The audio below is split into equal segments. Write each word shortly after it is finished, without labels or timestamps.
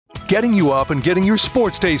getting you up and getting your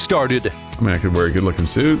sports day started. I mean, I could wear a good-looking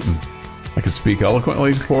suit and I could speak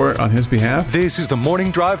eloquently on his behalf. This is the Morning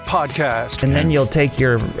Drive Podcast. And then you'll take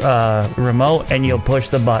your remote and you'll push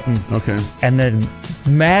the button. Okay. And then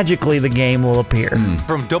magically the game will appear.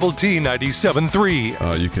 From Double T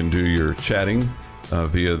 97.3. You can do your chatting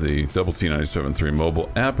via the Double T 97.3 mobile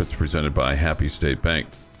app. It's presented by Happy State Bank.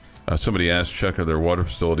 Somebody asked Chuck, are there water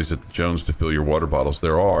facilities at the Jones to fill your water bottles?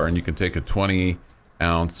 There are, and you can take a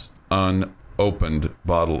 20-ounce unopened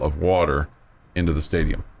bottle of water into the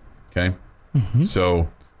stadium. Okay? Mm-hmm. So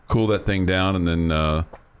cool that thing down, and then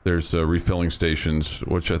there's refilling stations,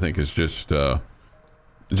 which I think is just awesome.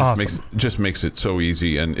 makes it so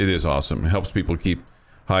easy, and it is awesome. It helps people keep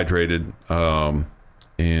hydrated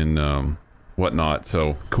and whatnot,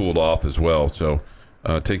 so cooled off as well. So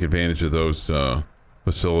take advantage of those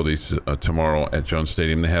facilities tomorrow at Jones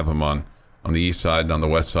Stadium. They have them on the east side and on the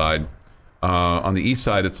west side. On the east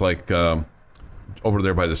side, it's like over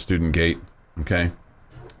there by the student gate, okay?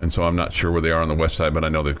 And so I'm not sure where they are on the west side, but I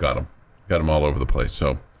know they've got them all over the place.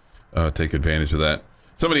 So take advantage of that.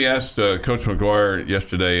 Somebody asked Coach McGuire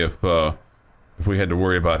yesterday if we had to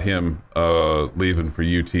worry about him leaving for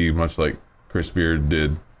UT, much like Chris Beard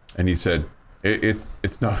did, and he said it's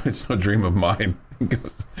no dream of mine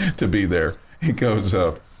to be there. He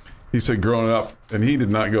said growing up, and he did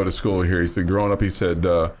not go to school here. He said growing up, he said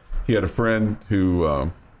he had a friend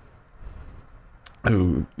who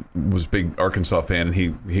was a big Arkansas fan, and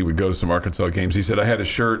he would go to some Arkansas games. He said, I had a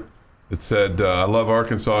shirt that said, I love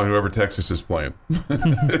Arkansas, whoever Texas is playing.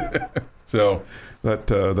 So that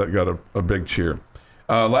got a big cheer.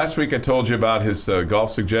 Last week I told you about his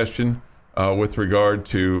golf suggestion with regard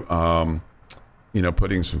to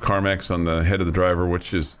putting some Carmex on the head of the driver,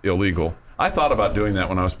 which is illegal. I thought about doing that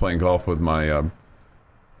when I was playing golf with my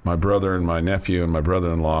brother and my nephew and my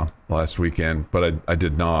brother-in-law last weekend, but I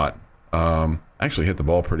did not. I actually hit the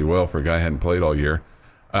ball pretty well for a guy who hadn't played all year.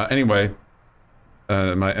 Anyway,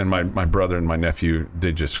 my brother and my nephew,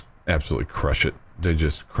 they just absolutely crush it. They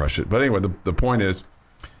just crush it. But anyway, the point is,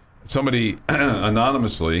 somebody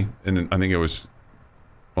anonymously, and I think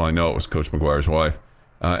I know it was Coach McGuire's wife,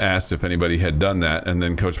 asked if anybody had done that, and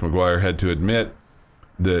then Coach McGuire had to admit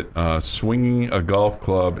that swinging a golf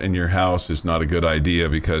club in your house is not a good idea,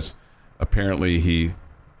 because apparently he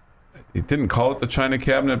didn't call it the china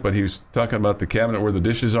cabinet, but he was talking about the cabinet where the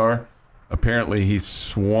dishes are. Apparently he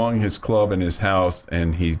swung his club in his house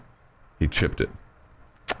and he chipped it.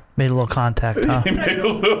 Made a little contact, huh? He made a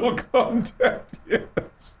little contact,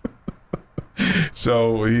 yes.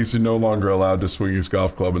 So he's no longer allowed to swing his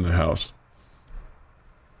golf club in the house.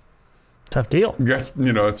 Tough deal. Yes,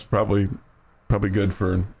 it's probably good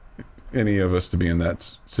for any of us to be in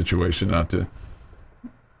that situation, not to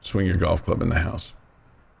swing your golf club in the house.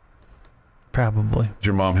 Probably. Did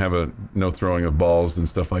your mom have a no throwing of balls and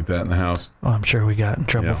stuff like that in the house? Oh, I'm sure we got in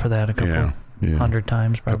trouble for that a couple hundred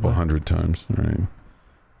times, probably. A couple hundred times,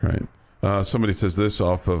 right. Somebody says this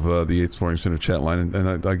off of the Yates Flooring Center chat line,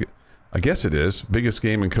 and I guess it is. Biggest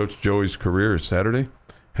game in Coach Joey's career is Saturday.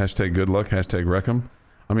 Hashtag good luck, hashtag Wreckham.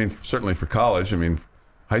 I mean, certainly for college. I mean,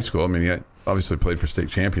 high school. I mean, he obviously played for state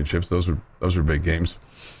championships. Those were big games.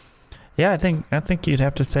 Yeah, I think you'd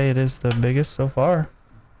have to say it is the biggest so far.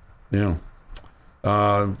 Yeah.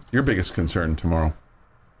 Your biggest concern tomorrow?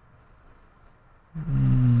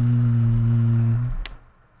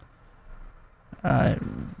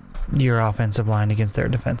 Your offensive line against their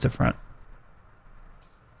defensive front.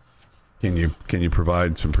 Can you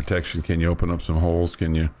provide some protection? Can you open up some holes?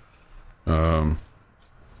 Can you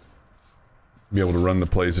be able to run the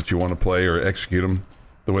plays that you want to play or execute them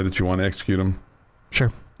the way that you want to execute them?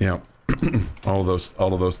 Sure. Yeah. all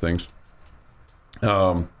of those things.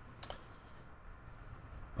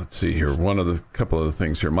 Let's see here. Couple of the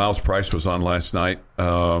things here. Miles Price was on last night.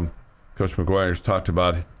 Coach McGuire's talked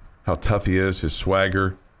about how tough he is, his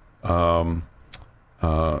swagger. They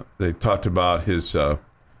talked about his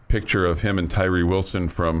picture of him and Tyree Wilson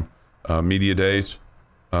from media days.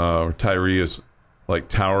 Tyree is like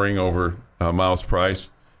towering over Miles Price,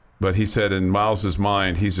 but he said in Miles's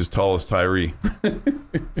mind he's as tall as Tyree.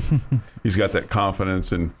 He's got that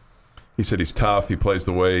confidence, and he said he's tough. He plays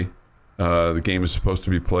the way the game is supposed to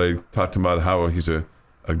be played. Talked about how he's a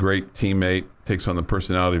great teammate, takes on the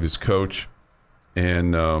personality of his coach,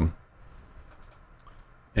 and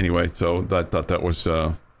anyway, so I thought that was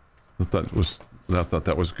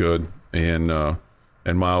good, and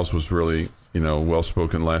Miles was really well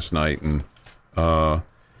spoken last night, and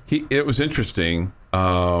it was interesting.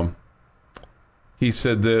 He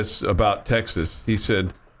said this about Texas. He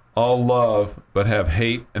said, "All love, but have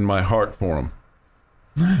hate in my heart for them."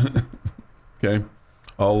 Okay,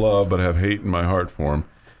 All love, but have hate in my heart for him.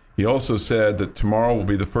 He also said that tomorrow will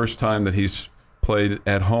be the first time that he's played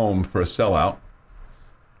at home for a sellout.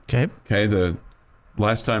 Okay. Okay, the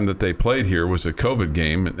last time that they played here was a COVID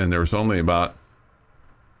game, and there was only about,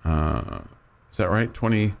 is that right?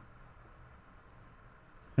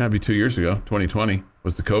 That'd be 2 years ago. 2020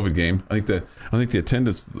 was the COVID game. I think the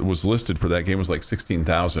attendance was listed for that game was like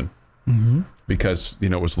 16,000 because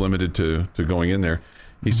it was limited to going in there.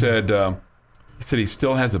 He said he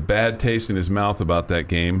still has a bad taste in his mouth about that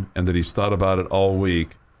game, and that he's thought about it all week,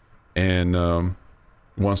 and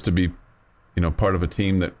wants to be, part of a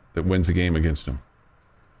team that wins a game against him.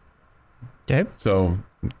 Okay. So,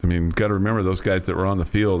 got to remember those guys that were on the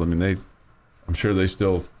field. I'm sure they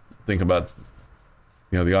still think about,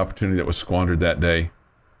 the opportunity that was squandered that day,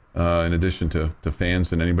 in addition to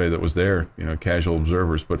fans and anybody that was there, casual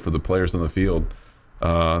observers. But for the players on the field,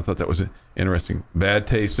 I thought that was interesting. Bad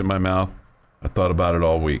taste in my mouth. I thought about it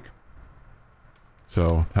all week.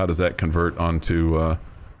 So how does that convert onto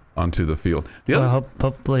the field?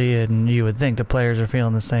 Hopefully, and you would think the players are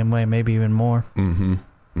feeling the same way, maybe even more.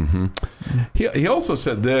 He also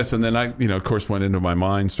said this, and then I, of course, went into my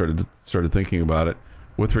mind, started thinking about it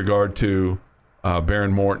with regard to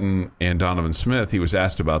Baron Morton and Donovan Smith. He was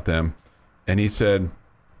asked about them, and he said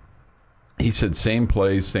same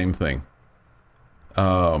plays, same thing.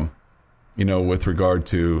 With regard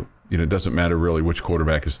to, it doesn't matter really which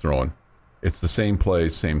quarterback is throwing. It's the same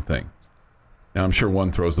plays, same thing. Now, I'm sure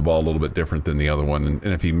one throws the ball a little bit different than the other one, and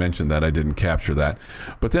if he mentioned that, I didn't capture that.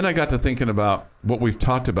 But then I got to thinking about what we've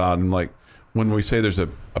talked about, and like when we say there's a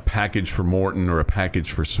package for Morton or a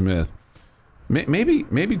package for Smith,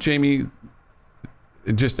 maybe Jamie,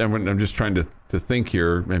 I'm just trying to think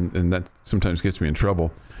here, and that sometimes gets me in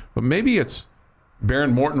trouble, but maybe it's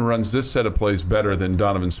Baron Morton runs this set of plays better than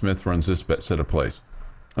Donovan Smith runs this set of plays.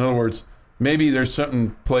 In other words, maybe there's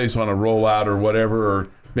certain plays on a rollout or whatever, or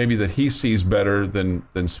maybe that he sees better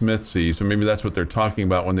than Smith sees. Or maybe that's what they're talking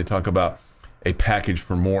about when they talk about a package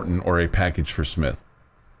for Morton or a package for Smith.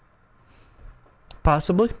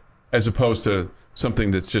 Possibly. As opposed to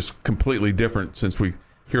something that's just completely different, since we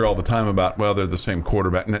hear all the time about, well, they're the same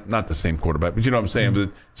quarterback. Not the same quarterback, but you know what I'm saying?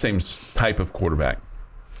 The same type of quarterback.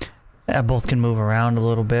 Yeah, both can move around a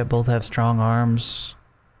little bit. Both have strong arms.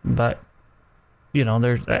 But,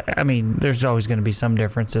 there's always going to be some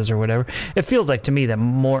differences or whatever. It feels like to me that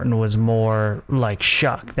Morton was more like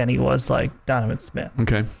Shuck than he was like Donovan Smith.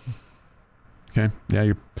 Okay. Yeah,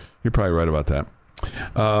 you're probably right about that.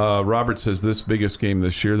 Robert says this biggest game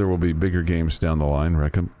this year, there will be bigger games down the line,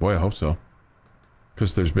 reckon. Boy, I hope so.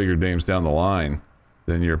 Because there's bigger games down the line,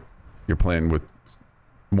 then you're playing with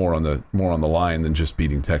more on the line than just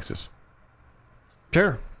beating Texas.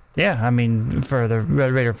 Sure. Yeah, for the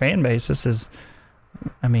Red Raider fan base, this is,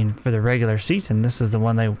 for the regular season, this is the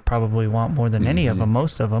one they probably want more than any of them,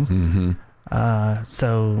 most of them.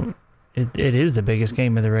 So it is the biggest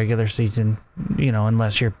game of the regular season,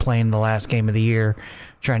 unless you're playing the last game of the year,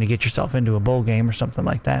 trying to get yourself into a bowl game or something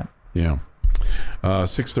like that. Yeah.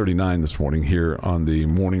 6:39 this morning here on the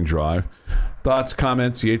Morning Drive. Thoughts,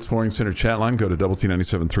 comments, the Yates Flooring Center chat line. Go to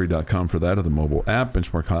WT973.com for that, or the mobile app.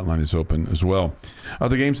 Benchmark hotline is open as well.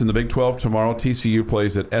 Other games in the Big 12 tomorrow. TCU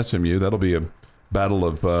plays at SMU. That'll be a battle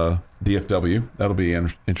of DFW. That'll be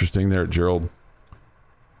interesting there at Gerald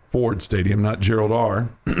Ford Stadium, not Gerald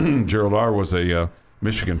R. Gerald R. was a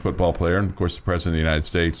Michigan football player, and of course the President of the United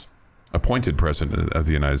States, appointed President of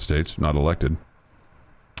the United States, not elected.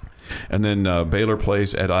 And then Baylor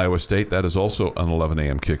plays at Iowa State. That is also an 11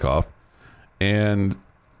 a.m. kickoff. And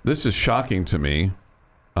this is shocking to me,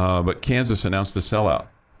 but Kansas announced a sellout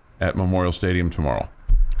at Memorial Stadium tomorrow.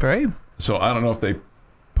 Great. So I don't know if they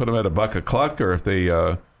put them at $1 a cluck, or if they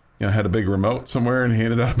had a big remote somewhere and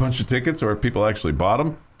handed out a bunch of tickets, or if people actually bought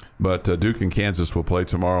them. But Duke and Kansas will play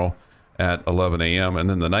tomorrow at 11 a.m. And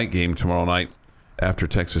then the night game tomorrow night after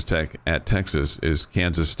Texas Tech at Texas is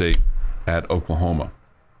Kansas State at Oklahoma.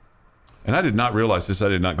 And I did not realize this. I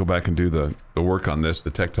did not go back and do the work on this.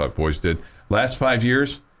 The Tech Talk boys did. Last 5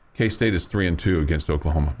 years, K-State is 3-2 against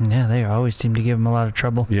Oklahoma. Yeah, they always seem to give them a lot of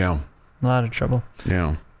trouble. Yeah. A lot of trouble.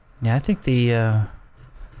 Yeah. Yeah, I think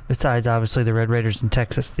besides obviously the Red Raiders in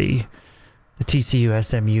Texas, the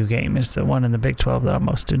TCU-SMU game is the one in the Big 12 that I'm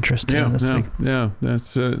most interested in this week. Yeah,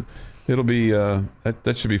 that's it'll be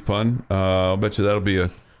that should be fun. I'll bet you that'll be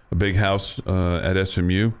a big house at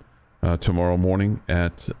SMU tomorrow morning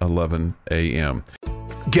at 11 a.m.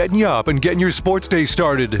 Getting you up and getting your sports day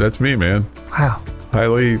started. That's me, man. Wow.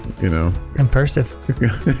 Highly, impressive.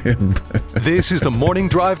 This is the Morning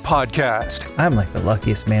Drive Podcast. I'm like the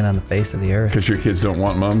luckiest man on the face of the earth. Because your kids don't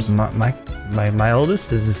want mums? My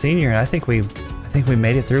oldest is a senior, and I think think we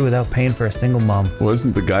made it through without paying for a single mom.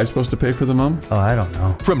 Wasn't the guy supposed to pay for the mom? Oh, I don't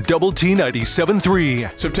know. From Double T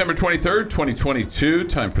 97.3. September 23rd, 2022.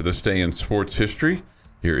 Time for this day in sports history.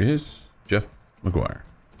 Here is Jeff McGuire.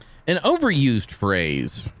 An overused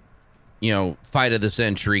phrase, fight of the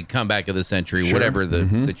century, comeback of the century, Sure. whatever the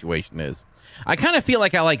situation is. I kind of feel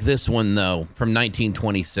like I like this one, though, from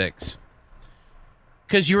 1926.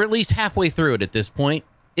 Because you're at least halfway through it at this point.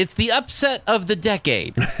 It's the upset of the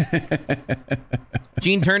decade.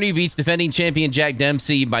 Gene Tierney beats defending champion Jack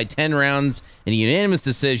Dempsey by 10 rounds in a unanimous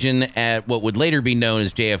decision at what would later be known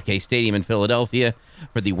as JFK Stadium in Philadelphia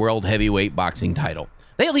for the World Heavyweight Boxing title.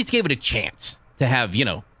 They at least gave it a chance to have,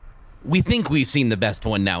 we think we've seen the best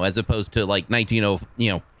one now, as opposed to like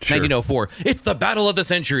 1904. It's the battle of the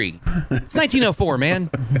century. It's 1904, man.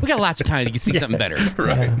 We got lots of time to see something better.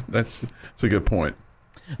 Right. That's a good point.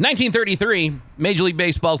 1933, Major League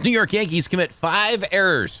Baseball's New York Yankees commit 5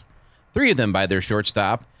 errors, 3 of them by their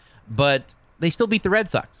shortstop, but they still beat the Red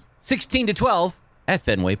Sox 16-12 at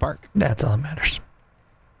Fenway Park. That's all that matters.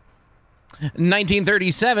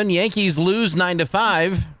 1937, Yankees lose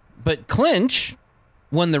 9-5, but clinch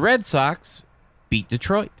when the Red Sox beat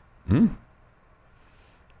Detroit.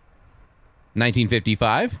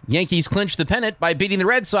 1955, Yankees clinch the pennant by beating the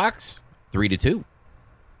Red Sox 3-2.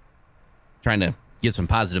 Trying to get some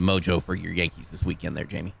positive mojo for your Yankees this weekend there,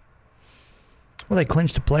 Jamie. Well, they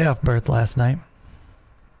clinched a playoff berth last night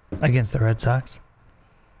against the Red Sox.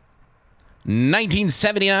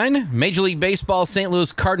 1979, Major League Baseball St.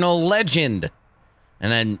 Louis Cardinal legend.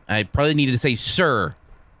 And then I probably needed to say Sir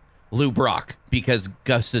Lou Brock, because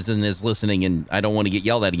Gustafson is listening and I don't want to get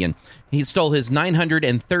yelled at again. He stole his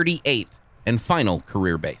 938th and final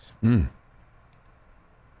career base.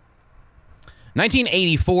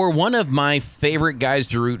 1984, one of my favorite guys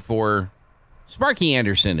to root for, Sparky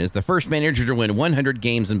Anderson, is the first manager to win 100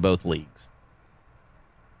 games in both leagues.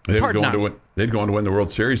 They'd go on to win the World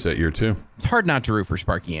Series that year, too. It's hard not to root for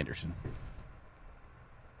Sparky Anderson.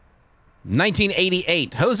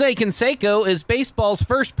 1988, Jose Canseco is baseball's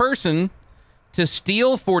first person to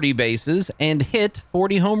steal 40 bases and hit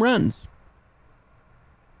 40 home runs.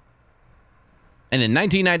 And in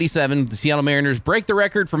 1997, the Seattle Mariners break the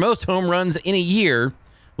record for most home runs in a year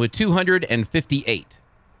with 258,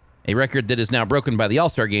 a record that is now broken by the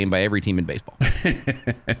All-Star game by every team in baseball.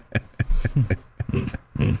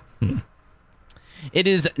 It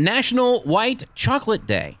is National White Chocolate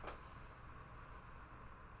Day.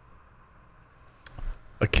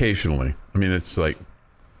 Occasionally. I mean, it's like,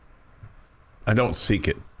 I don't seek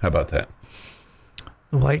it. How about that?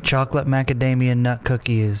 The white chocolate macadamia nut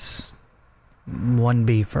cookie is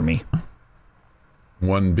 1B for me.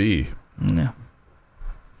 1B. Yeah.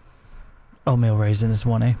 Oatmeal raisin is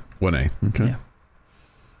 1A. 1A. Okay. Yeah.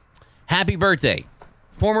 Happy birthday,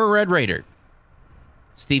 former Red Raider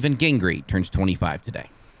Stephen Gingrey turns 25 today.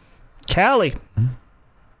 Callie.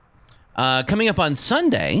 Coming up on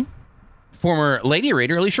Sunday, former Lady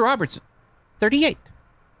Raider Alicia Robertson, 38.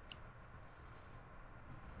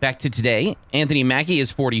 Back to today, Anthony Mackie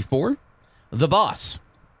is 44. The Boss,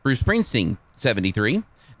 Bruce Springsteen, 73.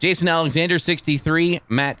 Jason Alexander, 63.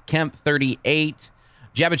 Matt Kemp, 38.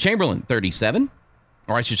 Jabba Chamberlain, 37.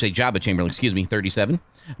 Or I should say Jabba Chamberlain, 37.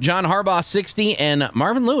 John Harbaugh, 60. And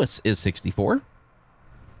Marvin Lewis is 64.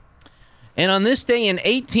 And on this day in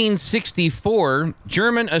 1864,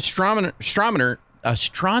 German astronomer,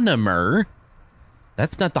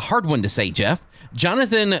 that's not the hard one to say, Jeff,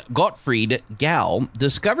 Jonathan Gottfried Galle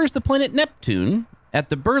discovers the planet Neptune at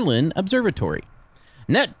the Berlin Observatory.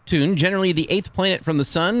 Neptune, generally the 8th planet from the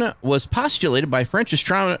sun, was postulated by French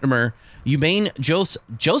astronomer Urbain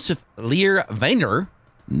Joseph Lear Weiner.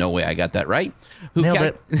 No way I got that right.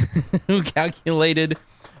 Who calculated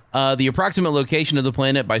the approximate location of the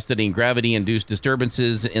planet by studying gravity-induced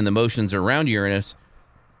disturbances in the motions around Uranus.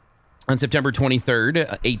 On September 23rd,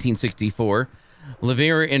 1864,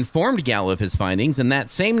 Leverrier informed Galle of his findings, and that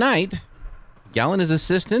same night, Galle and his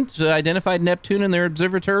assistant identified Neptune in their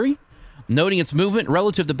observatory, noting its movement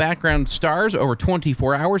relative to background stars over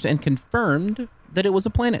 24 hours, and confirmed that it was a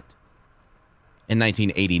planet. In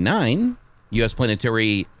 1989, U.S.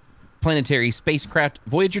 planetary spacecraft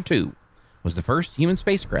Voyager 2 was the first human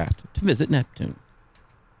spacecraft to visit Neptune.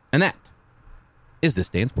 And that is this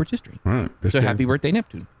day in sports history. All right. So happy birthday,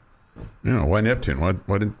 Neptune. Yeah, why Neptune?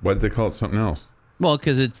 Why did they call it something else? Well,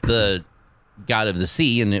 because it's the god of the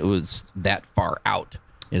sea, and it was that far out,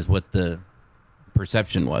 is what the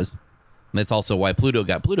perception was. And that's also why Pluto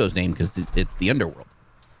got Pluto's name, because it's the underworld.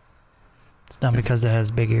 It's not because it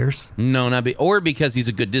has big ears. No, or because he's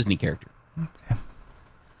a good Disney character. Okay.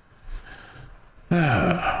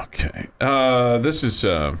 Okay. This is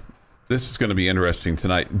this is going to be interesting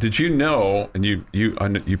tonight. Did you know, and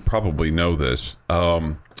you probably know this,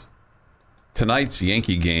 tonight's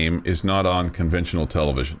Yankee game is not on conventional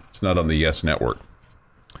television. It's not on the Yes Network.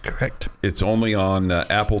 Correct. It's only on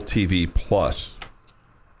Apple TV Plus.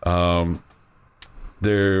 The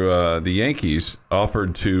Yankees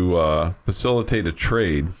offered to facilitate a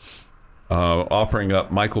trade, offering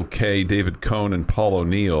up Michael Kay, David Cohn, and Paul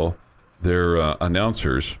O'Neill, their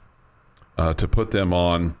announcers, to put them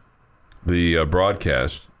on the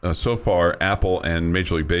broadcast. So far, Apple and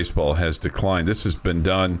Major League Baseball has declined. This was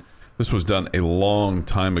done a long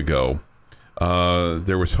time ago.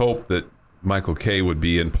 There was hope that Michael Kay would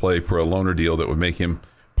be in play for a loaner deal that would make him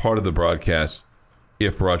part of the broadcast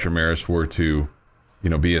if Roger Maris were to,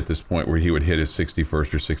 be at this point where he would hit his 61st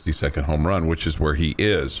or 62nd home run, which is where he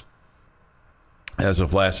is. As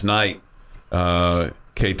of last night,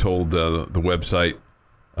 Kay told the website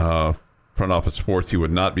Front Office Sports he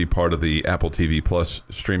would not be part of the Apple TV Plus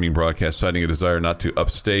streaming broadcast, citing a desire not to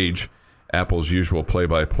upstage Apple's usual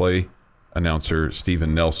play-by-play announcer,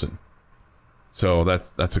 Steven Nelson. So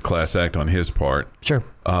that's a class act on his part. Sure.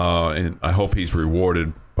 And I hope he's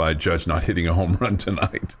rewarded by Judge not hitting a home run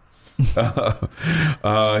tonight.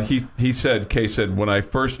 Kay said, when I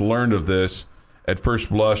first learned of this, at first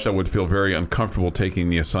blush, I would feel very uncomfortable taking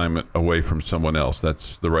the assignment away from someone else.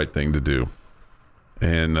 That's the right thing to do.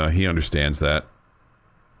 And he understands that.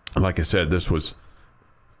 Like I said, this was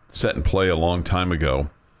set in play a long time ago.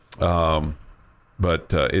 But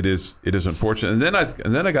it is unfortunate.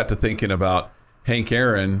 And then I got to thinking about Hank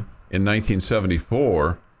Aaron in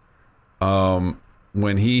 1974,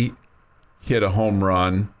 when he hit a home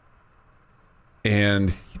run, and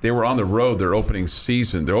they were on the road their opening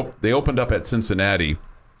season. They opened up at Cincinnati,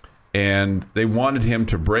 and they wanted him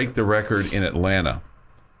to break the record in Atlanta,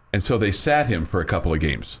 and so they sat him for a couple of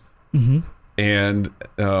games. Mm-hmm. And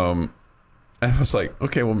I was like,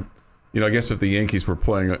 okay, well, I guess if the Yankees were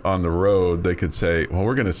playing on the road, they could say, well,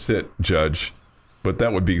 we're going to sit Judge, but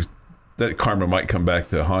that karma might come back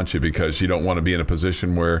to haunt you, because you don't want to be in a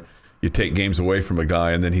position where you take games away from a guy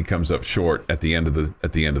and then he comes up short at the end of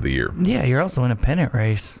the year. Yeah, you're also in a pennant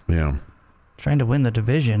race. Yeah. Trying to win the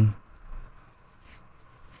division.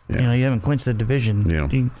 Yeah. You haven't clinched the division. Yeah.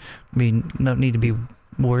 You don't need to be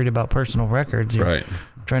worried about personal records. You're right.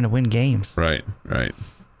 Trying to win games. Right.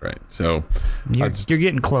 So you're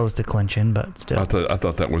getting close to clinching, but still. I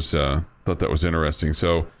thought that was interesting.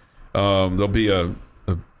 So there'll be a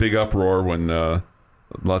big uproar when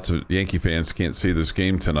lots of Yankee fans can't see this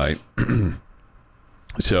game tonight.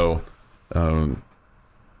 So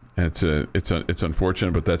it's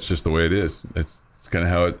unfortunate, but that's just the way it is. It's kind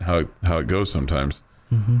of how it goes sometimes.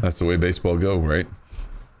 Mm-hmm. That's the way baseball go, right?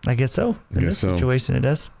 I guess so. In this situation, it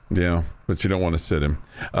does. Yeah, but you don't want to sit him.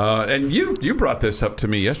 And you brought this up to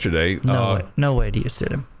me yesterday. No way do you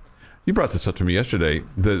sit him. You brought this up to me yesterday.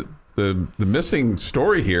 The missing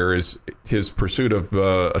story here is his pursuit of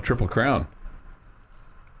a Triple Crown.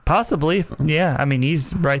 Possibly, yeah. I mean,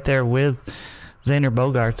 he's right there with Xander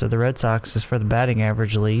Bogaerts of the Red Sox as for the batting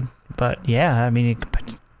average lead. But yeah, I mean,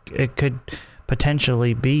 it could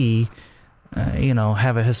potentially be,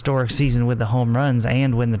 have a historic season with the home runs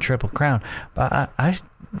and win the Triple Crown. But I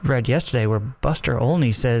read yesterday where Buster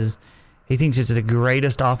Olney says he thinks it's the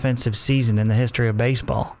greatest offensive season in the history of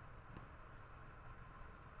baseball.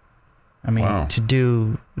 I mean, wow. To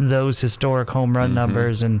do those historic home run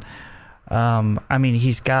numbers, and I mean,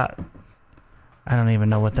 he's got, I don't even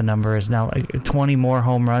know what the number is now, like 20 more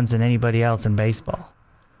home runs than anybody else in baseball.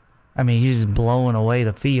 I mean, he's just blowing away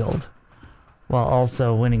the field while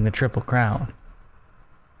also winning the Triple Crown.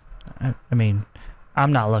 I mean,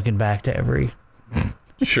 I'm not looking back to every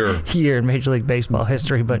year in Major League Baseball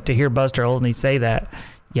history, but to hear Buster Olney say that,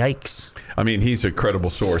 yikes. I mean, he's a credible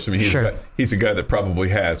source. I mean, he's a guy that probably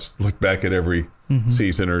has looked back at every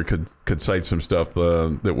season, or could cite some stuff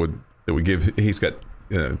that would give. He's got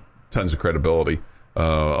tons of credibility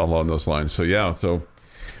along those lines. So yeah,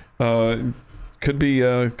 could be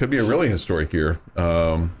a really historic year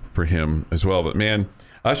for him as well. But man,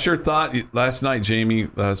 I sure thought last night, Jamie,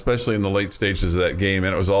 especially in the late stages of that game,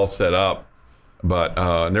 and it was all set up. But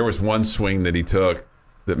there was one swing that he took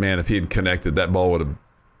that, man, if he had connected, that ball would have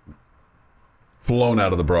flown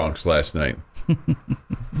out of the Bronx last night.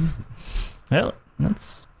 Well,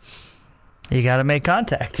 you got to make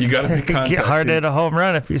contact. You got to make contact. Get hard at a home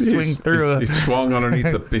run if you swing through. He swung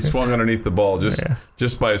underneath the ball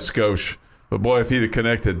just by a skosh. But boy, if he'd have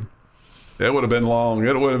connected, it would have been long.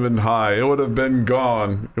 It would have been high. It would have been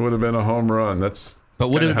gone. It would have been a home run. But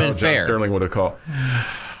would have been fair. John Sterling would have called.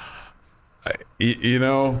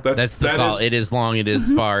 That's the call. It is long. It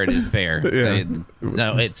is far. It is fair. Yeah.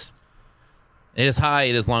 No, it's It is high.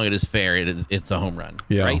 It is long. It is fair. It's a home run.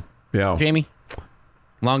 Yeah. Right? Yeah. Jamie?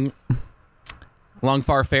 Long,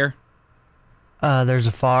 far, fair? There's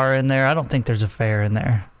a far in there. I don't think there's a fair in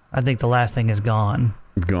there. I think the last thing is gone.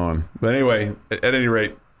 It's gone. But anyway, at any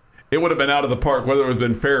rate, it would have been out of the park. Whether it would have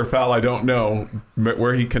been fair or foul, I don't know. But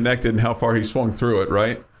where he connected and how far he swung through it,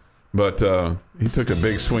 right? But he took a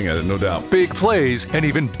big swing at it, no doubt. Big plays and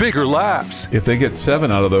even bigger laughs. If they get 7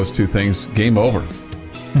 out of those 2 things, game over.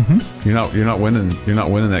 Mm-hmm. You're not winning. You're not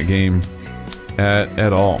winning that game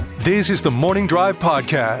at all. This is the Morning Drive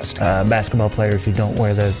Podcast. Basketball players who don't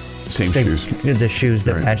wear the Same shoes. The shoes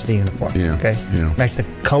that Right. match the uniform. Yeah. Okay. Yeah. Match the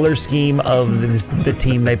color scheme of the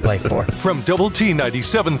team they play for. From Double T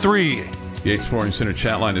 97.3. Yates Flooring Center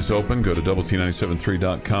chat line is open. Go to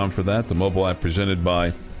doublet973.com for that. The mobile app presented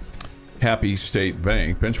by Happy State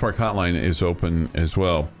Bank. Benchmark Hotline is open as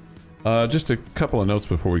well. Just a couple of notes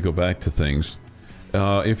before we go back to things.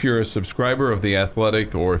 If you're a subscriber of The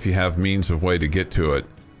Athletic, or if you have means of way to get to it,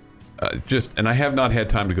 and I have not had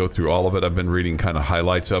time to go through all of it. I've been reading kind of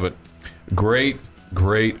highlights of it. Great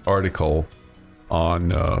article on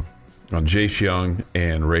Jace Young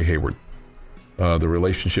and Ray Hayward. The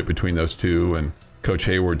relationship between those two, and Coach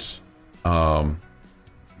Hayward's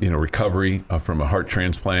recovery from a heart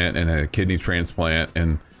transplant and a kidney transplant,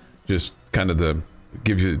 and just kind of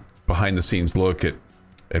gives you behind the scenes look at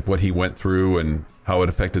what he went through and how it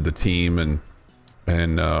affected the team,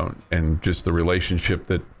 and just the relationship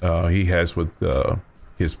that he has with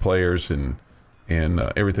his players and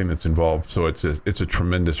everything that's involved. So it's a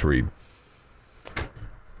tremendous read.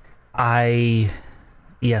 I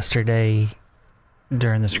yesterday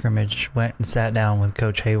during the scrimmage went and sat down with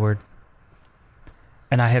Coach Hayward,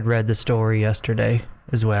 and I had read the story yesterday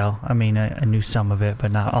as well. I mean, I knew some of it,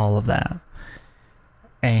 but not all of that.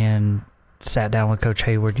 And sat down with Coach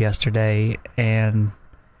Hayward yesterday, and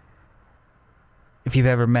if you've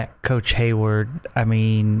ever met Coach Hayward, I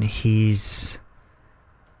mean, he's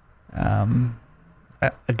a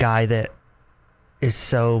guy that is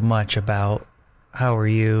so much about how are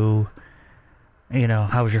you,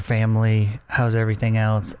 how's your family, how's everything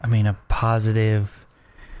else. I mean, a positive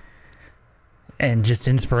and just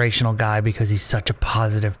inspirational guy because he's such a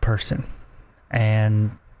positive person.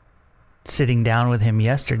 And sitting down with him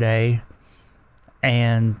yesterday,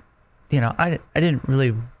 and I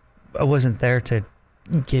wasn't there to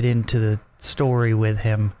get into the story with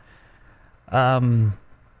him, but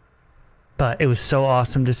it was so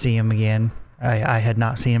awesome to see him again. I had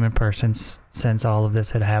not seen him in person since all of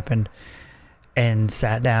this had happened, and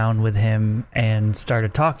sat down with him and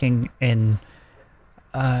started talking, and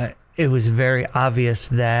it was very obvious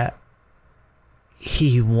that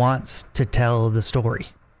he wants to tell the story.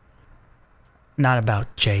 Not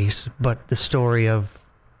about Jace, but the story of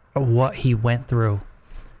what he went through.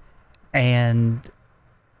 And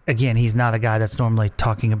again, he's not a guy that's normally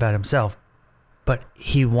talking about himself, but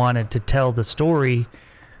he wanted to tell the story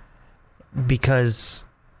because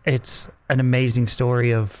it's an amazing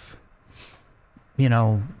story of,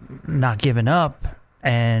 not giving up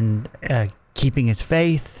and keeping his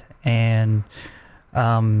faith, and,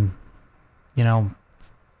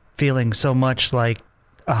 feeling so much like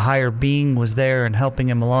a higher being was there and helping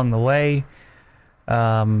him along the way.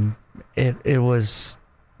 It was,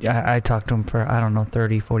 I talked to him for,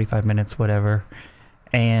 30, 45 minutes, whatever.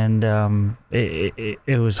 And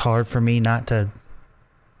it was hard for me not to,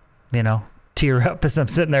 tear up as I'm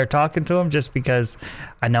sitting there talking to him, just because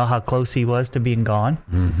I know how close he was to being gone.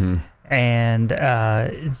 Mm-hmm. And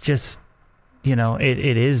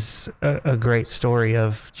it is a great story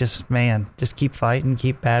of just keep fighting,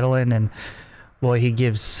 keep battling. And boy, he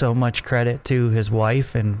gives so much credit to his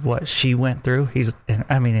wife and what she went through.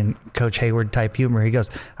 In Coach Hayward type humor, he goes,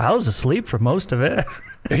 I was asleep for most of it.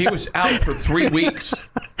 He was out for 3 weeks.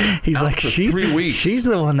 He's out like, for 3 weeks. She's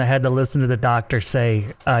the one that had to listen to the doctor say,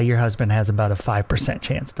 your husband has about a 5%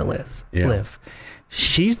 chance to live.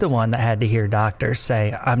 She's the one that had to hear doctors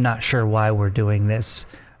say, I'm not sure why we're doing this.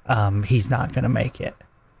 He's not going to make it.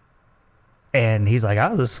 And he's like, I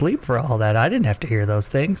was asleep for all that. I didn't have to hear those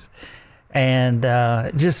things. And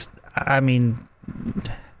I'm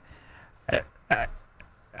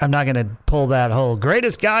not going to pull that whole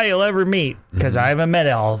greatest guy you'll ever meet, because I haven't met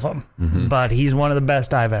all of them, but he's one of the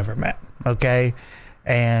best I've ever met. Okay.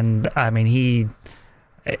 And he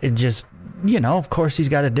just, of course he's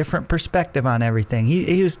got a different perspective on everything.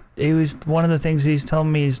 He was one of the things he's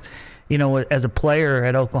telling me is, as a player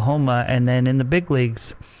at Oklahoma, and then in the big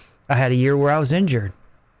leagues, I had a year where I was injured,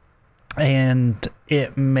 and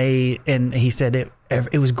he said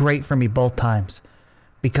it was great for me both times,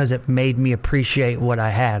 because it made me appreciate what I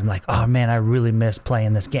had. Like, oh man, I really miss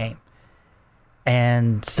playing this game.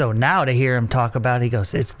 And so now to hear him talk about it, he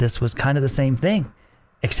goes, this was kind of the same thing,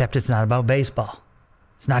 except it's not about baseball.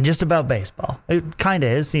 It's not just about baseball. It kind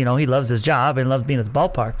of is. He loves his job and loves being at the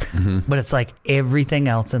ballpark. But it's like everything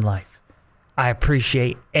else in life. I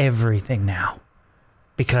appreciate everything now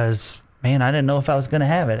because, man, I didn't know if I was going to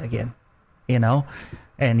have it again,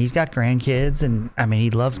 And he's got grandkids, and,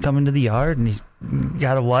 he loves coming to the yard, and he's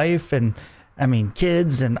got a wife, and,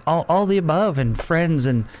 kids, and all the above, and friends,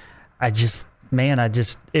 and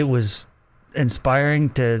it was inspiring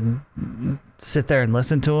to sit there and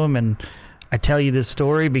listen to him. And I tell you this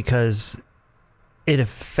story because it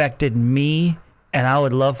affected me, and I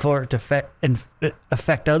would love for it to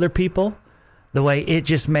affect other people. The way it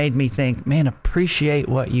just made me think, man, appreciate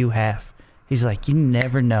what you have. He's like, you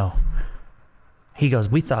never know. He goes,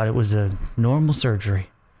 we thought it was a normal surgery.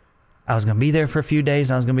 I was going to be there for a few days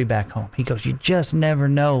and I was going to be back home. He goes, you just never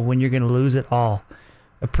know when you're going to lose it all.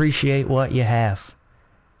 Appreciate what you have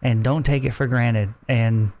and don't take it for granted.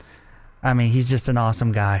 And he's just an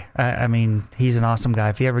awesome guy. He's an awesome guy.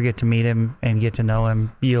 If you ever get to meet him and get to know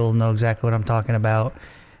him, you'll know exactly what I'm talking about.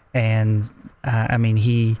 And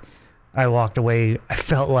I walked away. I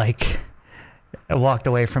felt like I walked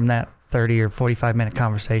away from that 30 or 45 minute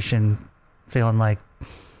conversation feeling like,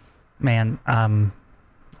 man,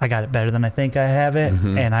 I got it better than I think I have it,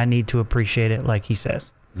 and I need to appreciate it like he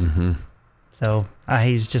says. So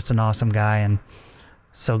he's just an awesome guy, and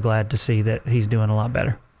so glad to see that he's doing a lot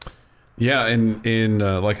better. Yeah, and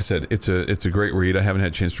like I said, it's a great read. I haven't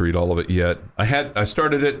had a chance to read all of it yet. I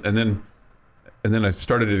started it, and then I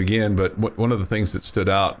started it again. But one of the things that stood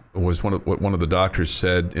out was what one of the doctors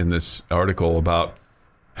said in this article about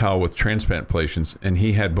how with transplant patients, and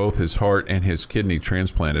he had both his heart and his kidney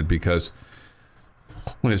transplanted because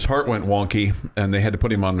when his heart went wonky and they had to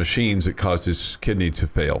put him on machines, it caused his kidney to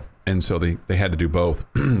fail. And so they had to do both.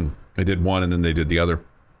 They did one and then they did the other.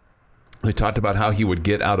 They talked about how he would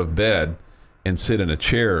get out of bed and sit in a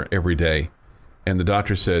chair every day. And the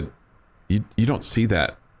doctor said, you don't see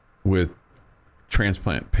that with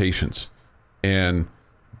transplant patients.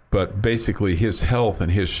 But basically his health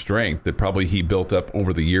and his strength that probably he built up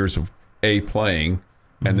over the years of A, playing,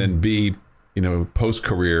 and then B,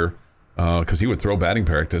 post-career, because he would throw batting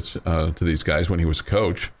practice to these guys when he was a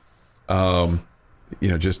coach.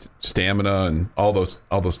 Just stamina and all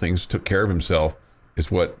those things, took care of himself,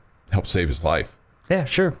 is what helped save his life. Yeah,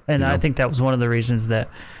 sure. And I think that was one of the reasons that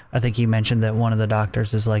I think he mentioned that one of the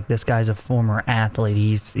doctors is like, this guy's a former athlete.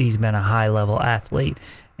 He's been a high level athlete,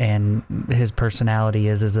 and his personality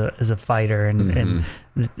is as a fighter, and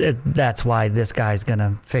that's why this guy's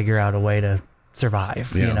gonna figure out a way to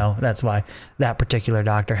survive. Yeah. That's why that particular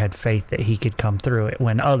doctor had faith that he could come through it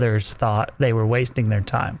when others thought they were wasting their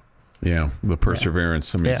time. Yeah, the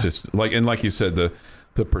perseverance. Just like you said,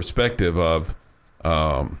 the perspective of,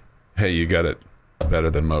 hey, you got it better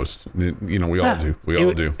than most. We all do. We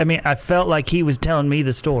all do. I felt like he was telling me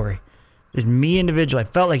the story. Just me individually. I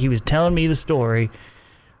felt like he was telling me the story,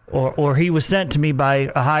 or he was sent to me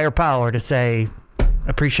by a higher power to say,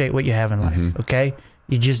 appreciate what you have in life. Okay,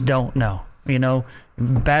 you just don't know.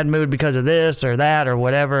 Bad mood because of this or that or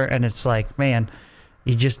whatever, and it's like, man,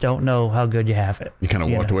 you just don't know how good you have it. You kind of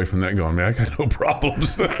walked away from that going, man, I got no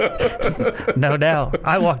problems. No doubt.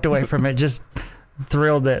 I walked away from it just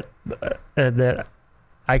thrilled that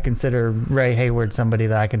I consider Ray Hayward somebody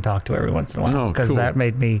that I can talk to every once in a while, because that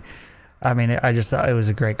made me, I just thought it was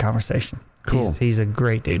a great conversation. Cool. He's a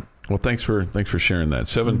great dude. Well, thanks for sharing that.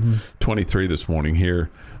 7:23 this morning here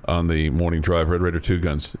on the Morning Drive, Red Raider Two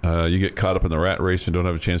Guns. You get caught up in the rat race and don't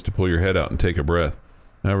have a chance to pull your head out and take a breath.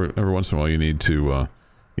 Every once in a while, you need to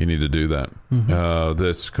do that.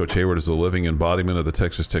 This Coach Hayward is the living embodiment of the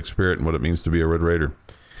Texas Tech spirit and what it means to be a Red Raider.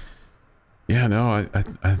 Yeah, no,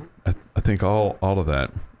 I think all of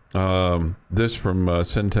that. This from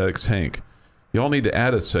Syntax Hank. Y'all need to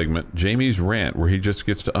add a segment, Jamie's Rant, where he just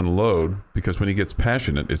gets to unload, because when he gets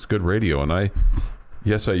passionate, it's good radio. And I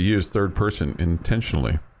use third person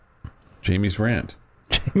intentionally. Jamie's Rant.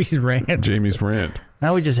 Jamie's Rant. Jamie's Rant.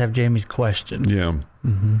 Now we just have Jamie's questions. Yeah.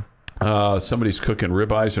 Somebody's cooking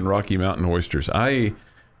ribeyes and Rocky Mountain oysters. I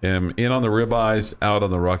am in on the ribeyes, out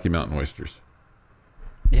on the Rocky Mountain oysters.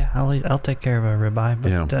 Yeah, I'll take care of a ribeye,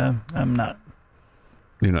 but I'm not.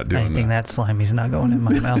 You're not doing anything that slimy's not going in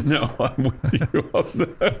my mouth. No, I'm with you on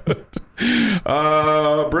that.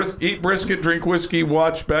 Eat brisket, drink whiskey,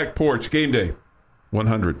 watch back porch. Game day,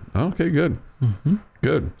 100. Okay, good.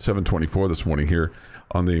 Good. 7:24 this morning here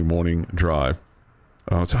on the Morning Drive.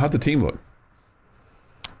 So how'd the team look?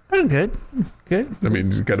 Oh, good.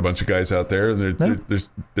 You've got a bunch of guys out there, and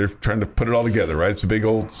they're trying to put it all together, right? It's a big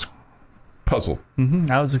old puzzled.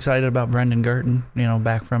 I was excited about Brendan Gurton,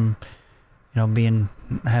 back from, having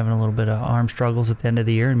a little bit of arm struggles at the end of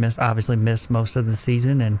the year and obviously missed most of the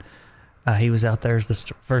season. And he was out there as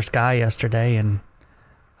the first guy yesterday, and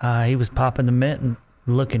he was popping the mitt and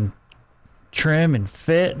looking trim and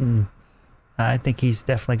fit, and I think he's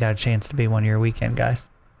definitely got a chance to be one of your weekend guys.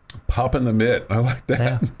 Popping the mitt. I like that.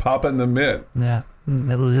 Yeah. Popping the mitt. Yeah.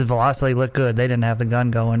 His velocity looked good. They didn't have the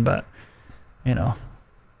gun going, but, he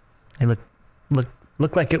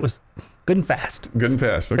looked like it was good and fast. Good and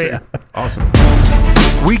fast. Okay. Yeah. Awesome.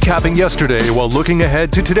 Recapping yesterday while looking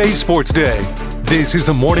ahead to today's sports day. This is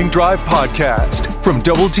the Morning Drive Podcast from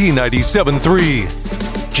Double T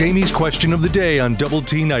 97.3. Jamie's question of the day on Double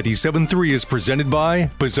T 97.3 is presented by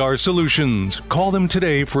Bizarre Solutions. Call them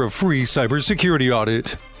today for a free cybersecurity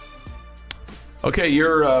audit. Okay,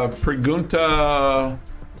 your pregunta,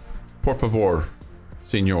 por favor,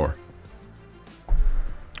 señor.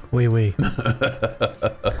 Oui.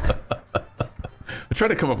 I try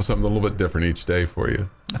to come up with something a little bit different each day for you.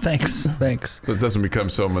 Thanks. So it doesn't become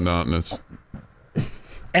so monotonous.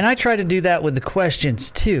 And I try to do that with the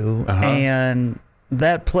questions, too. And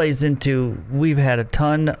that plays into, we've had a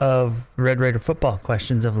ton of Red Raider football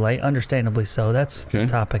questions of late, understandably so. That's the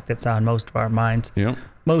topic that's on most of our minds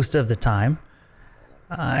most of the time.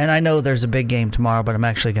 And I know there's a big game tomorrow, but I'm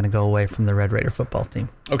actually going to go away from the Red Raider football team.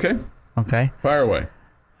 Okay. Fire away.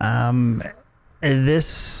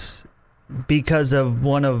 This, because of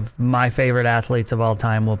one of my favorite athletes of all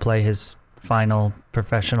time, will play his final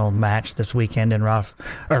professional match this weekend in Roger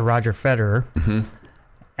Federer.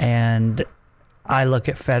 And I look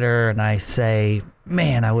at Federer and I say,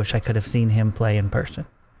 man, I wish I could have seen him play in person.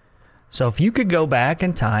 So if you could go back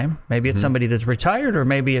in time, maybe it's somebody that's retired or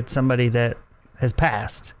maybe it's somebody that has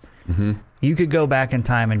passed. You could go back in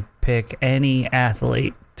time and pick any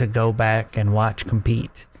athlete to go back and watch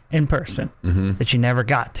compete in person that you never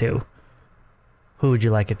got to. Who would you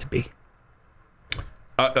like it to be?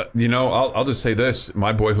 I'll just say this.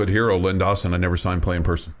 My boyhood hero, Lynn Dawson, I never saw him play in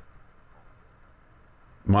person.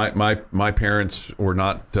 My parents were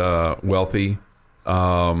not wealthy,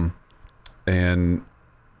 and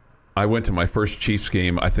I went to my first Chiefs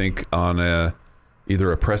game, I think, on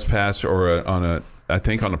either a press pass or on a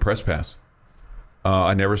press pass.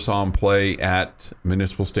 I never saw him play at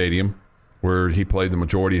Municipal Stadium, where he played the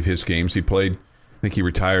majority of his games. I think he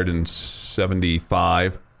retired in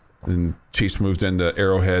 75, and Chiefs moved into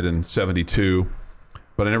Arrowhead in 72,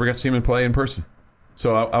 but I never got to see him play in person.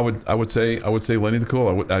 So I would say Lenny the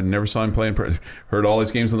Cool. I never saw him play in person. Heard all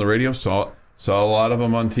his games on the radio, saw a lot of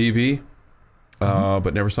them on TV,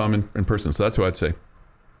 but never saw him in person. So that's what I'd say.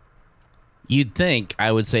 You'd think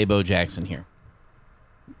I would say Bo Jackson here.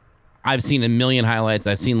 I've seen a million highlights.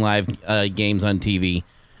 I've seen live games on TV.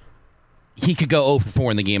 He could go 0 for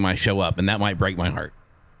 4 in the game I show up, and that might break my heart.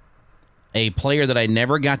 A player that I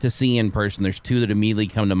never got to see in person, there's two that immediately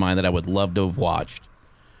come to mind that I would love to have watched.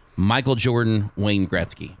 Michael Jordan, Wayne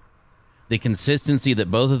Gretzky. The consistency that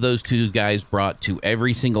both of those two guys brought to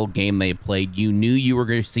every single game they played, you knew you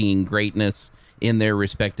were seeing greatness in their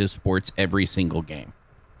respective sports every single game.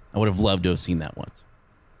 I would have loved to have seen that once.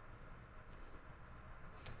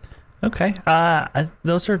 Okay,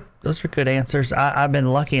 those are good answers. I've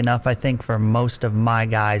been lucky enough, I think, for most of my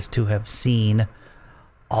guys to have seen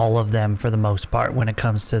all of them for the most part when it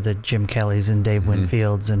comes to the Jim Kellys and Dave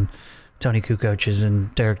Winfields and Tony Kukocs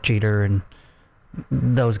and Derek Jeter and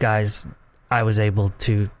those guys. I was able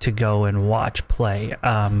to go and watch play.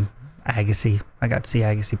 Agassi, I got to see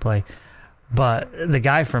Agassi play, but the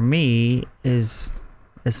guy for me is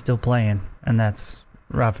still playing, and that's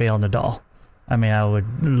Rafael Nadal. I mean, I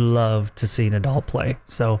would love to see Nadal play.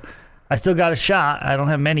 So I still got a shot. I don't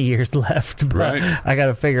have many years left, but I got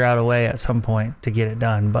to figure out a way at some point to get it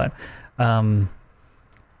done. But I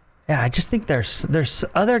just think there's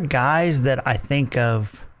other guys that I think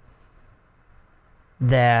of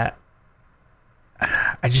that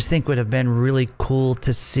I just think would have been really cool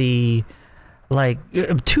to see, like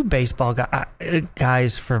two baseball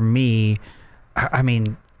guys for me. I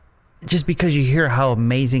mean, just because you hear how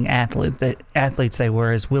amazing athletes they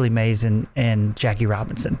were as Willie Mays and Jackie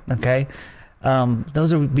Robinson, okay?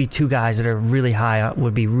 Those would be two guys that are really high,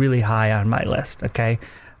 would be really high on my list, okay?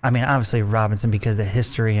 I mean, obviously Robinson because of the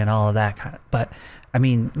history and all of that kind of, but I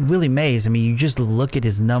mean, Willie Mays, I mean, you just look at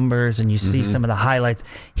his numbers and you see some of the highlights.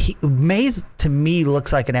 Mays, to me,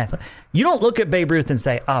 looks like an athlete. You don't look at Babe Ruth and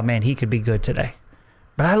say, oh man, he could be good today.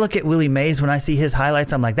 But I look at Willie Mays, when I see his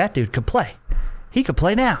highlights, I'm like, that dude could play. He could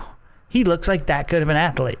play now. He looks like that good of an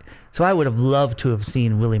athlete. So I would have loved to have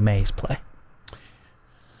seen Willie Mays play.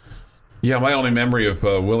 Yeah, my only memory of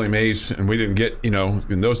Willie Mays, and we didn't get,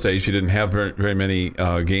 in those days you didn't have very many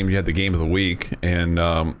games. You had the game of the week, and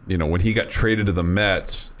when he got traded to the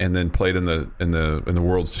Mets and then played in the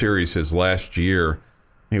World Series his last year,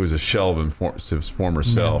 he was a shell of his former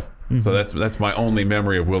self. Mm-hmm. So that's my only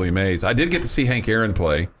memory of Willie Mays. I did get to see Hank Aaron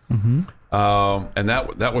play, and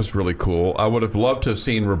that was really cool. I would have loved to have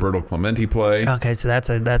seen Roberto Clemente play. Okay, so that's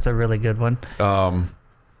a really good one. I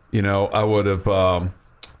would have.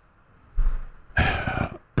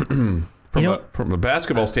 From a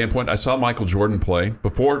basketball standpoint, I saw Michael Jordan play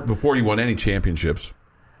before he won any championships.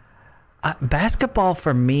 Basketball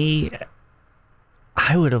for me,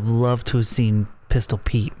 I would have loved to have seen Pistol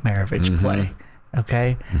Pete Maravich play.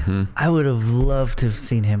 Okay, I would have loved to have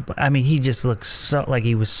seen him. I mean, he just looked so like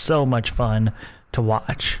he was so much fun to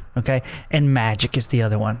watch. Okay, and Magic is the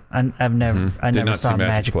other one. I never saw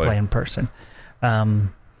Magic play in person. I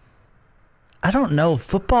don't know.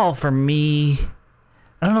 Football for me,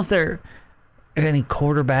 I don't know if there are any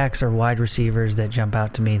quarterbacks or wide receivers that jump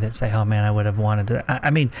out to me that say, "Oh man, I would have wanted to."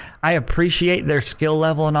 I mean, I appreciate their skill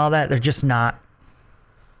level and all that. They're just not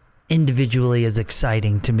individually as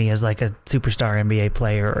exciting to me as like a superstar NBA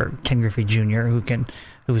player or Ken Griffey Jr. who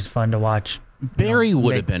was fun to watch. Barry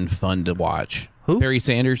would have been fun to watch. Who? Barry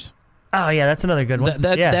Sanders. Oh yeah, that's another good one.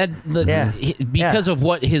 Because of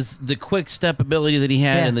what the quick step ability that he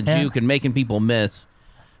had and the juke and making people miss.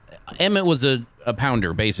 Emmett was a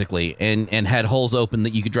pounder basically, and had holes open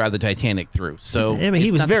that you could drive the Titanic through. So I mean,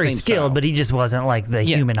 he was very skilled, but he just wasn't like the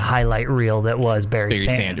human highlight reel that was Barry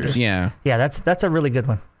Sanders. Yeah, that's a really good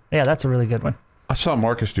one. Yeah, that's a really good one. I saw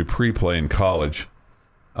Marcus Dupree play in college,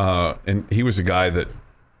 and he was a guy that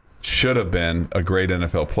should have been a great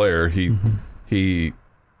NFL player. He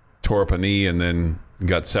tore up a knee and then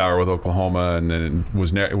got sour with Oklahoma, and then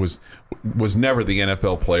was never the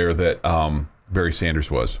NFL player that Barry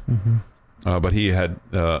Sanders was. But he had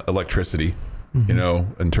electricity,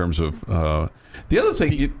 in terms of the other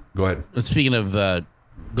thing. Go ahead. Speaking of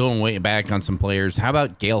going way back on some players, how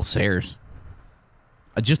about Gale Sayers?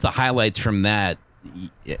 Just the highlights from that,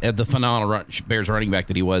 the phenomenal Bears running back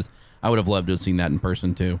that he was. I would have loved to have seen that in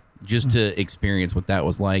person too, just to experience what that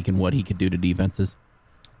was like and what he could do to defenses.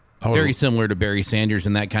 Very similar to Barry Sanders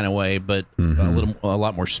in that kind of way, but a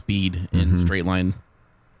lot more speed in straight line.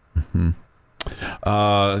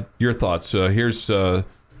 Your thoughts? Here's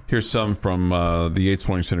some from the Yates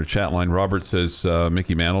Flooring Center chat line. Robert says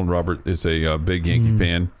Mickey Mantle. Robert is a big Yankee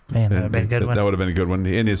fan. Man, that would have been a good one. That would have been a good one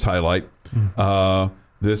in his highlight.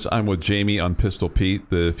 I'm with Jamie on Pistol Pete.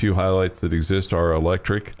 The few highlights that exist are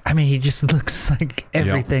electric. I mean, he just looks like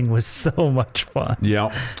everything was so much fun. Yeah.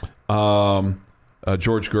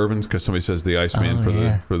 George Gervin, because somebody says the Iceman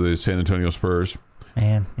for the San Antonio Spurs.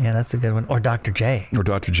 Man, yeah, that's a good one. Or Dr. J.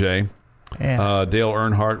 Yeah. Dale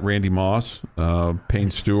Earnhardt, Randy Moss, Payne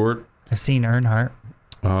Stewart. I've seen Earnhardt.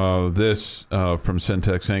 This from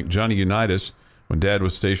Centex Inc. Johnny Unitas, when Dad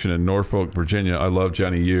was stationed in Norfolk, Virginia. I love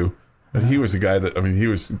Johnny U. And he was a guy that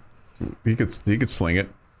he could sling it.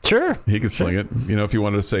 Sure. He could sling it. If you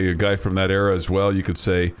wanted to say a guy from that era as well, you could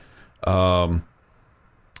say Joe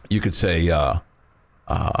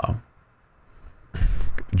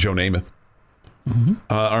Namath.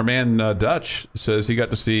 Our man Dutch says he got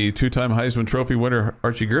to see two-time Heisman Trophy winner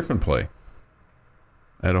Archie Griffin play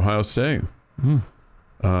at Ohio State.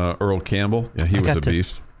 Earl Campbell, he was a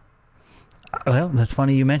beast. Well, that's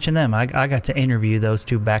funny you mentioned them. I got to interview those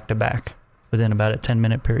two back-to-back within about a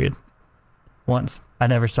 10-minute period once. I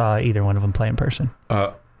never saw either one of them play in person.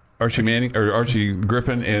 Archie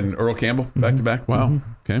Griffin and Earl Campbell back-to-back? Wow.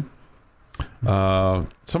 Okay.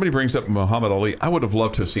 Somebody brings up Muhammad Ali. I would have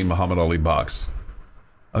loved to have seen Muhammad Ali box.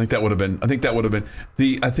 I think that would have been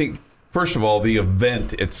first of all, the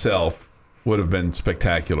event itself would have been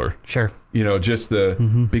spectacular. Sure. Just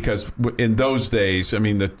because in those days, I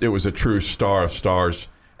mean, it was a true star of stars,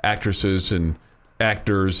 actresses and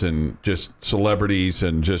actors and just celebrities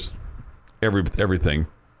and just everything.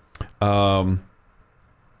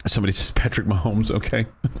 Somebody says Patrick Mahomes. Okay.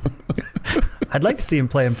 I'd like to see him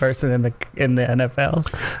play in person in the NFL.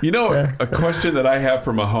 A question that I have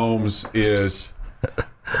for Mahomes is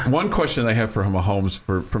one question I have for Mahomes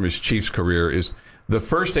from his Chiefs career is the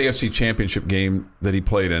first AFC Championship game that he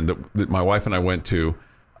played in that my wife and I went to,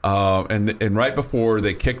 and right before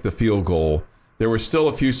they kicked the field goal, there were still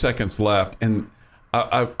a few seconds left, and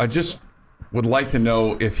I just would like to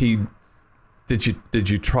know if did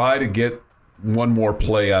you try to get one more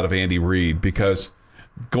play out of Andy Reid, because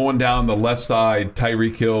going down the left side,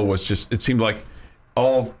 Tyreek Hill was it seemed like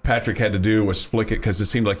all Patrick had to do was flick it, because it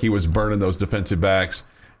seemed like he was burning those defensive backs.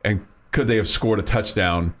 And could they have scored a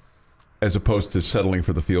touchdown as opposed to settling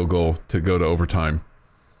for the field goal to go to overtime.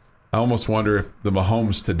 I almost wonder if the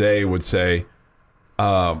Mahomes today would say,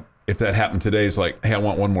 if that happened today, it's like, hey, I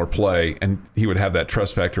want one more play, and he would have that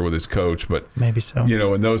trust factor with his coach. But maybe so.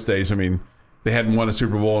 In those days, I mean, they hadn't won a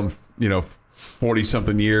Super Bowl in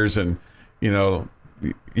 40-something years, and you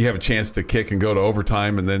have a chance to kick and go to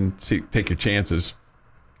overtime, and then take your chances.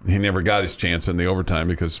 He never got his chance in the overtime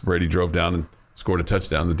because Brady drove down and scored a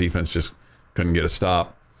touchdown. The defense just couldn't get a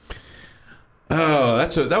stop. Oh,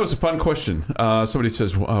 that was a fun question. Somebody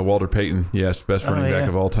says Walter Payton, yes, best running back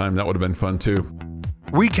of all time. That would have been fun too.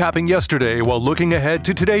 Recapping yesterday while looking ahead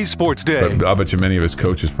to today's sports day. But I'll bet you many of his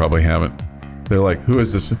coaches probably haven't. They're like, who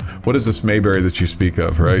is this? What is this Mayberry that you speak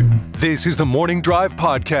of, right? This is the Morning Drive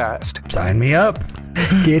Podcast. Sign me up.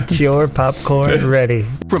 Get your popcorn ready.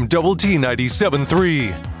 From Double T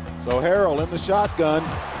 97.3. So Harrell in the shotgun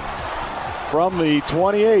from the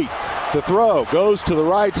 28 to throw. Goes to the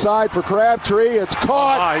right side for Crabtree. It's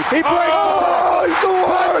caught. He breaks. Oh, he's the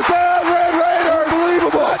worst. Touchdown, Red Raiders.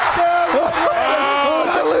 Unbelievable. Touchdown, Red Raiders.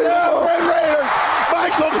 Touchdown, Red Raiders.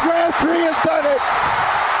 Michael Crabtree has done it.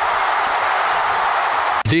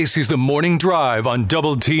 This is the Morning Drive on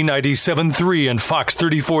Double T 97.3 and Fox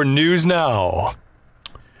 34 News Now.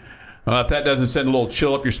 If that doesn't send a little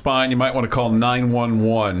chill up your spine, you might want to call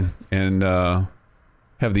 911 and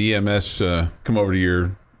have the EMS come over to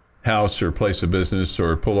your house or place of business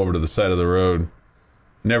or pull over to the side of the road.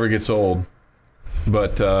 Never gets old,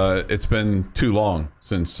 but it's been too long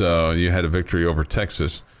since you had a victory over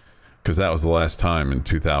Texas, because that was the last time in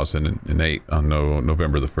 2008 on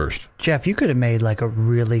November the 1st. Jeff, you could have made like a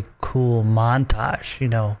really cool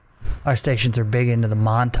montage. Our stations are big into the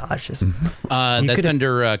montages. That's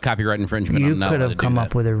under copyright infringement. You could have come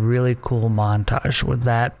up with a really cool montage with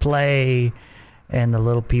that play and the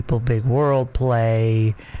Little People Big World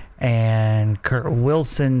play and Kurt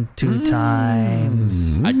Wilson 2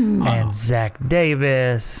 times and Zach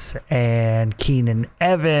Davis and Keenan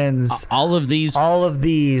Evans. All of these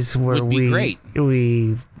would be great.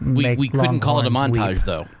 We couldn't call it a montage weep.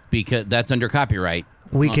 though, because that's under copyright.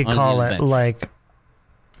 We could call it like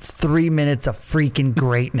 3 minutes of freaking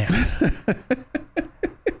greatness.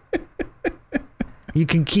 You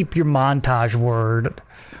can keep your montage word.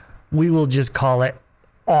 We will just call it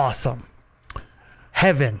awesome.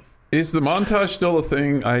 Heaven. Is the montage still a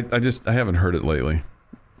thing? I haven't heard it lately.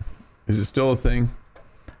 Is it still a thing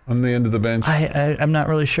on the end of the bench? I'm not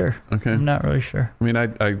really sure. Okay. I'm not really sure. I mean,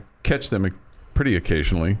 I catch them pretty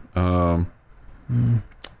occasionally. I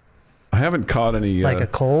haven't caught any... Like a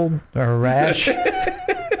cold or a rash?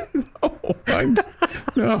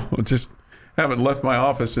 No, just haven't left my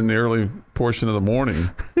office in the early portion of the morning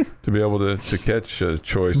to be able to catch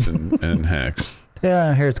Choice and Hacks.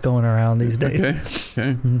 Yeah, I hear it's going around these days.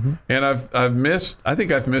 Okay. Mm-hmm. And I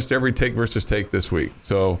think I've missed every take versus take this week.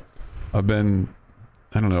 So I've been,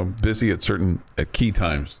 busy at key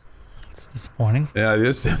times. It's disappointing. Yeah,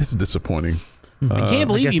 it's disappointing. I can't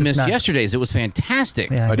believe you missed yesterday's. It was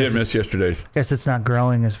fantastic. Yeah, I did miss yesterday's. I guess it's not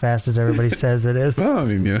growing as fast as everybody says it is. Well, I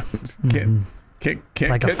mean, can't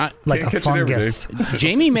like a fungus.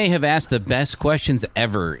 Jamie may have asked the best questions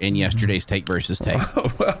ever in yesterday's take versus take.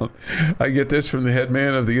 Well, I get this from the head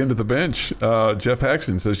man of the end of the bench. Jeff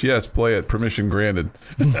Haxton says, yes, play it. Permission granted.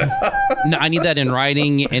 No, I need that in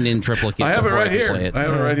writing and in triplicate. I have it right here. I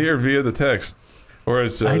have it right here via the text. Or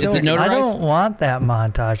is I don't want that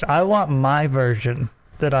montage. I want my version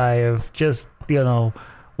that I have just,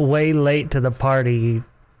 way late to the party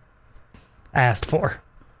asked for.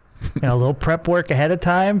 A little prep work ahead of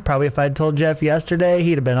time. Probably if I'd told Jeff yesterday,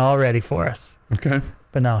 he'd have been all ready for us. Okay.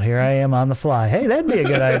 But no, here I am on the fly. Hey, that'd be a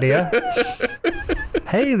good idea.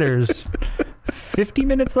 Hey, there's 50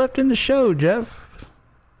 minutes left in the show, Jeff.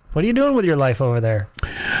 What are you doing with your life over there?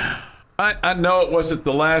 I know it wasn't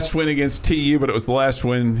the last win against TU, but it was the last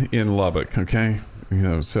win in Lubbock, okay?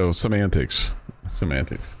 So semantics.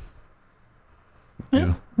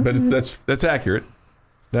 Yeah. But that's accurate.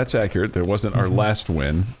 That's accurate. There wasn't our last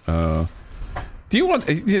win. Do you want...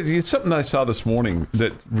 It's something I saw this morning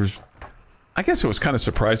that was... I guess it was kind of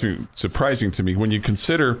surprising to me when you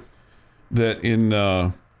consider that in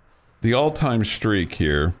the all-time streak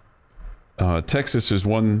here, Texas has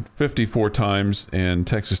won 54 times and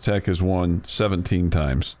Texas Tech has won 17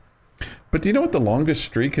 times. But do you know what the longest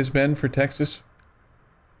streak has been for Texas?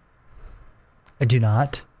 I do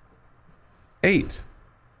not. 8.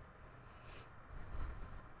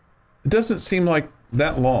 It doesn't seem like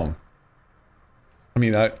that long. I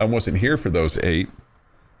mean, I wasn't here for those 8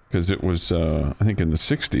 because it was, I think, in the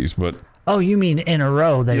 60s. But oh, you mean in a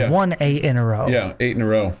row? They won 8 in a row. Yeah, 8 in a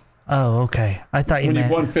row. Oh, okay. I thought you meant...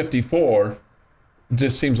 When you've won 54,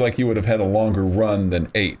 just seems like you would have had a longer run than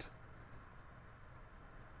 8.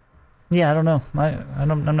 Yeah, I don't know.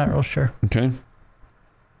 I'm not real sure. Okay.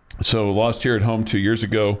 So lost here at home 2 years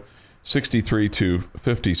ago,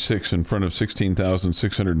 63-56 in front of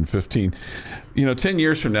 16,615. 10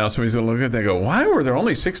 years from now, somebody's going to look at it and go, why were there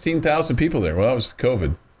only 16,000 people there? Well, that was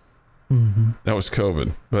COVID. Mm-hmm. That was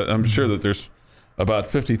COVID. But I'm sure that there's about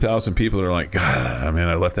 50,000 people that are like, God, man,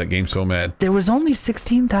 I left that game so mad. There was only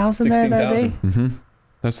 16,000 there that day? Mm-hmm.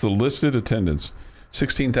 That's the listed attendance,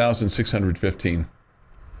 16,615.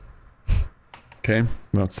 Okay,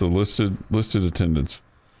 that's the listed attendance.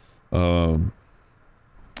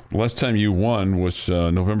 Last time you won was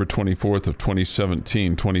November 24th of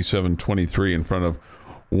 2017, 27-23 in front of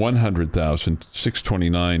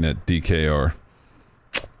 100,629 at DKR.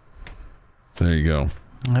 There you go.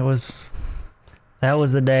 That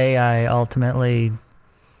was the day I ultimately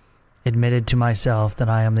admitted to myself that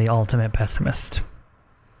I am the ultimate pessimist.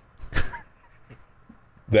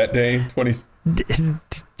 That day,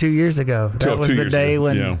 2 years ago. That was the day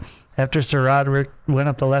when, after Sir Roderick went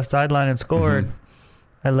up the left sideline and scored,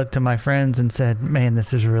 I looked to my friends and said, man,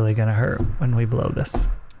 this is really going to hurt when we blow this.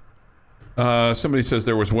 Somebody says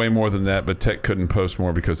there was way more than that, but Tech couldn't post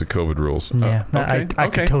more because of COVID rules. Yeah, I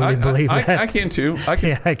can totally believe that. I can too. I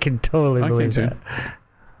can totally believe that.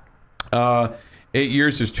 8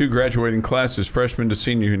 years is 2 graduating classes, freshman to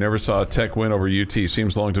senior, who never saw a Tech win over UT.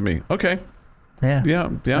 Seems long to me. Okay. Yeah.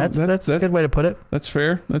 That's a good way to put it. That's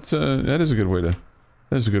fair. That is a good way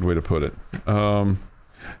to put it.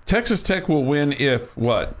 Texas Tech will win if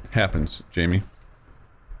what happens, Jamie?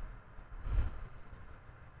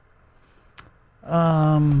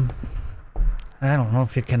 I don't know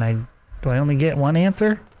if you can. Do I only get one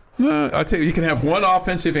answer? No, I'll tell you. You can have one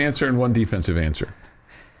offensive answer and one defensive answer.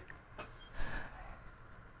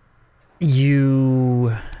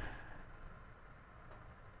 You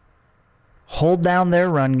hold down their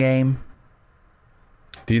run game.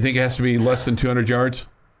 Do you think it has to be less than 200 yards?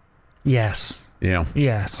 Yes. Yeah.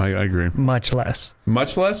 Yes. I agree. Much less.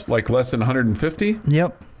 Much less? Like less than 150?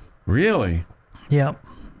 Yep. Really? Yep.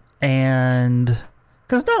 And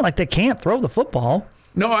because it's not like they can't throw the football.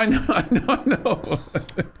 No, I know.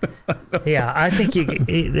 Yeah, I think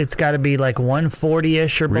it's got to be like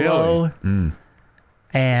 140-ish or below. Really?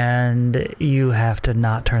 And you have to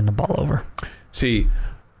not turn the ball over. See,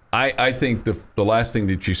 I think the last thing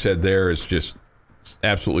that you said there is just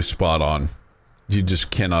absolutely spot on. You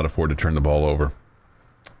just cannot afford to turn the ball over.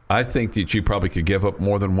 I think that you probably could give up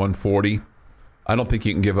more than 140. I don't think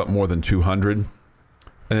you can give up more than 200.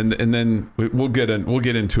 And then we'll get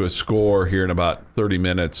into a score here in about 30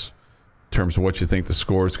 minutes in terms of what you think the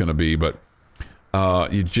score is going to be. But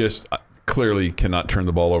you just clearly cannot turn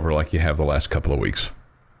the ball over like you have the last couple of weeks,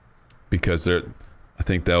 because I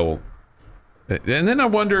think they'll. And then I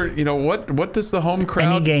wonder, what does the home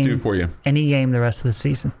crowd do for you? Any game the rest of the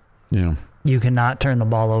season. Yeah. You cannot turn the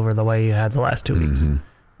ball over the way you had the last 2 weeks,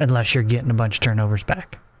 unless you're getting a bunch of turnovers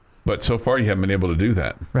back. But so far, you haven't been able to do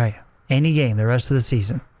that. Right. Any game the rest of the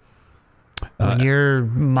season. When you're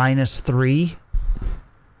 -3,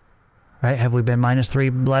 right? Have we been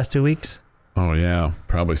 -3 the last 2 weeks? Oh, yeah.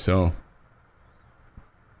 Probably so.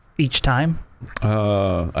 Each time?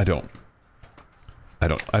 I don't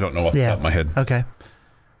know off the top of my head. Okay.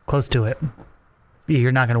 Close to it.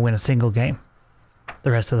 You're not going to win a single game the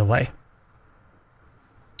rest of the way.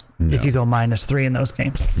 No. If you go -3 in those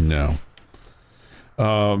games. No.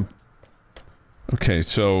 Okay,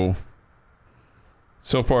 so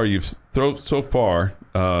far you've thrown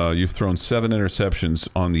 7 interceptions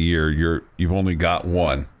on the year. You've only got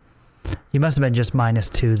 1. You must have been just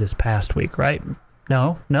 -2 this past week, right?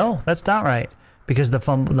 No, that's not right, because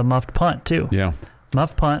the muffed punt too. Yeah.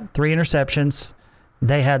 Muffed punt, 3 interceptions.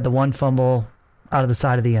 They had the 1 fumble out of the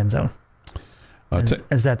side of the end zone.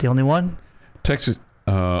 Is that the only one? Texas.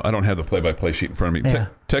 I don't have the play-by-play sheet in front of me. Yeah.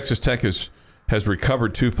 Texas Tech has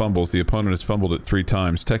recovered 2 fumbles. The opponent has fumbled it 3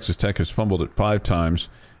 times. Texas Tech has fumbled it 5 times,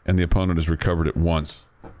 and the opponent has recovered it once.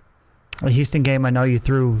 The Houston game, I know you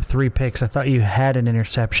threw 3 picks. I thought you had an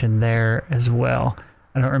interception there as well.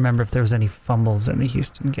 I don't remember if there was any fumbles in the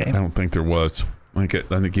Houston game. I don't think there was. I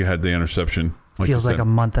think you had the interception. Feels like a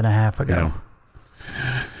month and a half ago.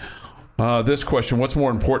 Yeah. This question: what's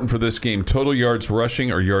more important for this game, total yards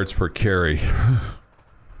rushing or yards per carry?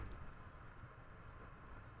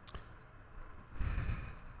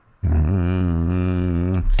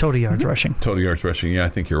 Total yards rushing. Total yards rushing. Yeah, I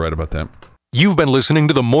think you're right about that. You've been listening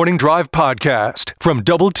to the Morning Drive podcast from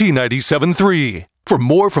Double T 97.3. For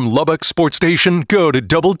more from Lubbock Sports Station, go to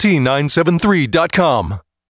doublet973.com.